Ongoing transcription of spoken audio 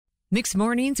Mixed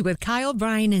Mornings with Kyle,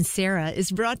 Brian, and Sarah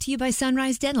is brought to you by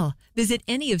Sunrise Dental. Visit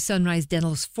any of Sunrise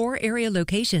Dental's 4 area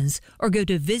locations or go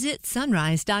to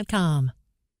visitsunrise.com.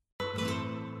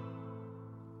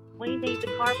 We need the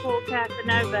Carpool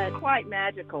Casanova. It's quite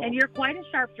magical. And you're quite a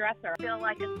sharp dresser. I feel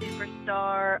like a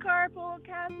superstar. Carpool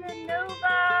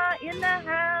Casanova in the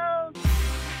house.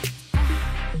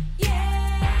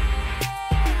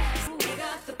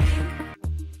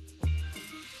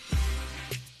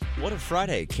 What a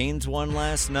Friday. Canes won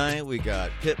last night. We got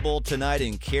Pitbull tonight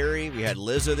in Cary. We had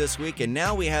Lizzo this week. And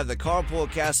now we have the Carpool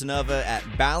Casanova at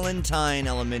Ballentine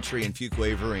Elementary in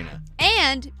Fuquay, Verena.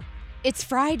 And it's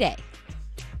Friday.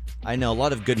 I know. A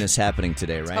lot of goodness happening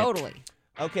today, right? Totally.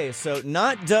 Okay, so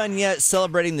not done yet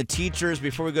celebrating the teachers.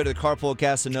 Before we go to the Carpool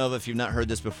Casanova, if you've not heard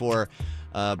this before,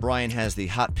 Brian has the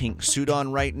hot pink suit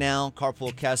on right now.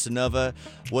 Carpool Casanova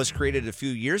was created a few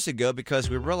years ago because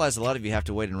we realized a lot of you have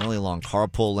to wait in really long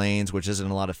carpool lanes, which isn't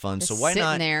a lot of fun. Just so why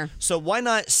not? there. So why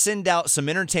not send out some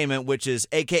entertainment, which is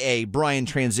AKA Brian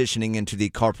transitioning into the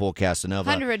Carpool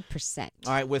Casanova. 100%.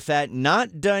 All right, with that,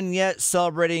 not done yet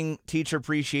celebrating Teacher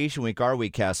Appreciation Week, are we,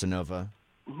 Casanova?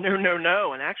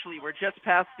 No. And actually, we're just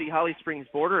past the Holly Springs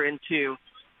border into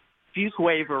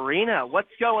Fuquay, Verena.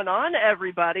 What's going on,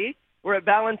 everybody? We're at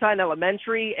Ballentine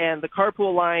Elementary, and the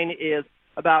carpool line is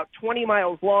about 20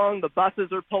 miles long. The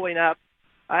buses are pulling up.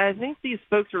 I think these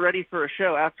folks are ready for a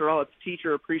show. After all, it's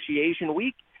Teacher Appreciation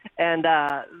Week, and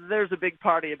there's a big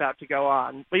party about to go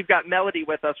on. We've got Melody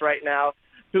with us right now,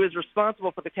 who is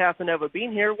responsible for the Casanova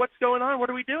being here. What's going on? What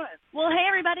are we doing? Well, hey,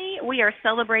 everybody. We are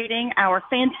celebrating our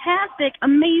fantastic,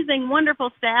 amazing, wonderful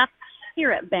staff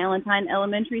here at Ballentine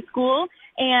Elementary School.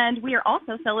 And we are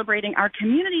also celebrating our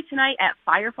community tonight at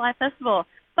Firefly Festival,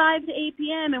 5 to 8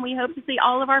 p.m. And we hope to see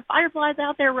all of our Fireflies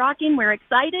out there rocking. We're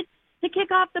excited to kick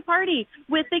off the party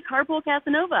with the Carpool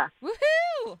Casanova.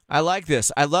 Woohoo! I like this.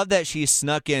 I love that she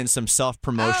snuck in some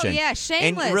self-promotion. Oh, yeah,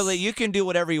 shameless. And really, you can do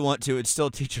whatever you want to. It's still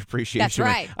Teacher Appreciation. That's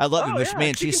right. I love it. Yeah,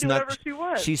 Man, she snuck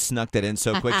that in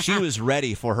so quick. She was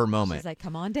ready for her moment. She's like,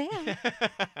 come on down.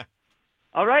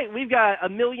 All right, we've got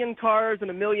 1 million cars and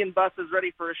 1 million buses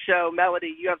ready for a show.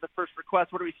 Melody, you have the first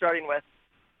request. What are we starting with?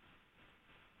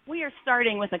 We are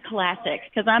starting with a classic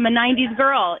because I'm a 90s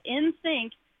girl, in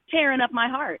sync, tearing up my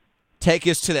heart. Take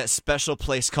us to that special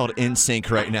place called NSYNC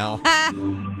right now. But when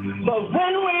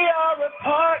we are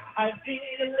apart, I feel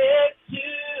it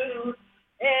too.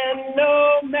 And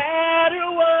no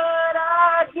matter what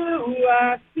I do,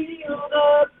 I feel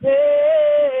the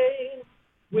pain.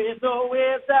 With or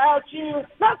without you,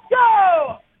 let's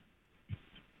go!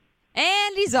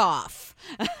 And he's off.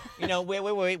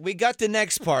 Wait. We got the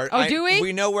next part. Oh, do we?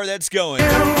 We know where that's going.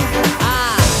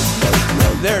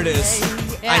 Ah. There it is.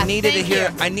 Yeah, I needed to thank hear.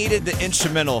 you. I needed the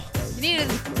instrumental. You needed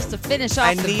just to finish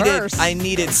off the verse. I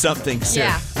needed something, sir.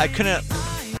 Yeah. I couldn't.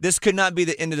 This could not be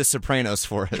the end of The Sopranos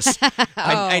for us.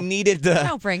 I needed the.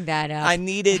 Don't bring that up. I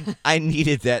needed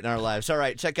that in our lives. All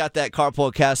right, check out that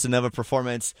Carpool Casanova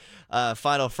performance.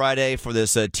 Final Friday for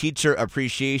this Teacher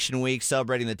Appreciation Week,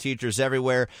 celebrating the teachers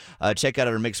everywhere. Check out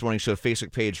our Mixed Morning Show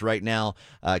Facebook page right now.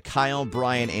 Kyle,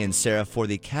 Brian, and Sarah for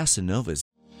the Casanovas.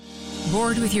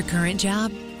 Bored with your current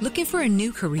job? Looking for a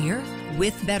new career?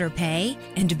 With better pay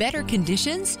and better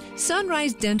conditions?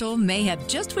 Sunrise Dental may have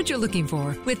just what you're looking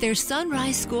for with their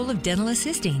Sunrise School of Dental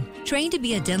Assisting. Trained to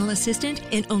be a dental assistant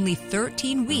in only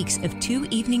 13 weeks of 2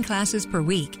 evening classes per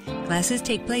week. Classes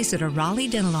take place at a Raleigh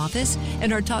dental office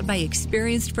and are taught by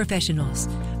experienced professionals.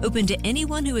 Open to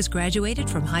anyone who has graduated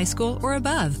from high school or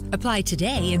above. Apply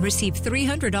today and receive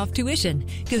 $300 off tuition.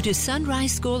 Go to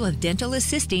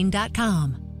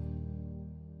sunriseschoolofdentalassisting.com.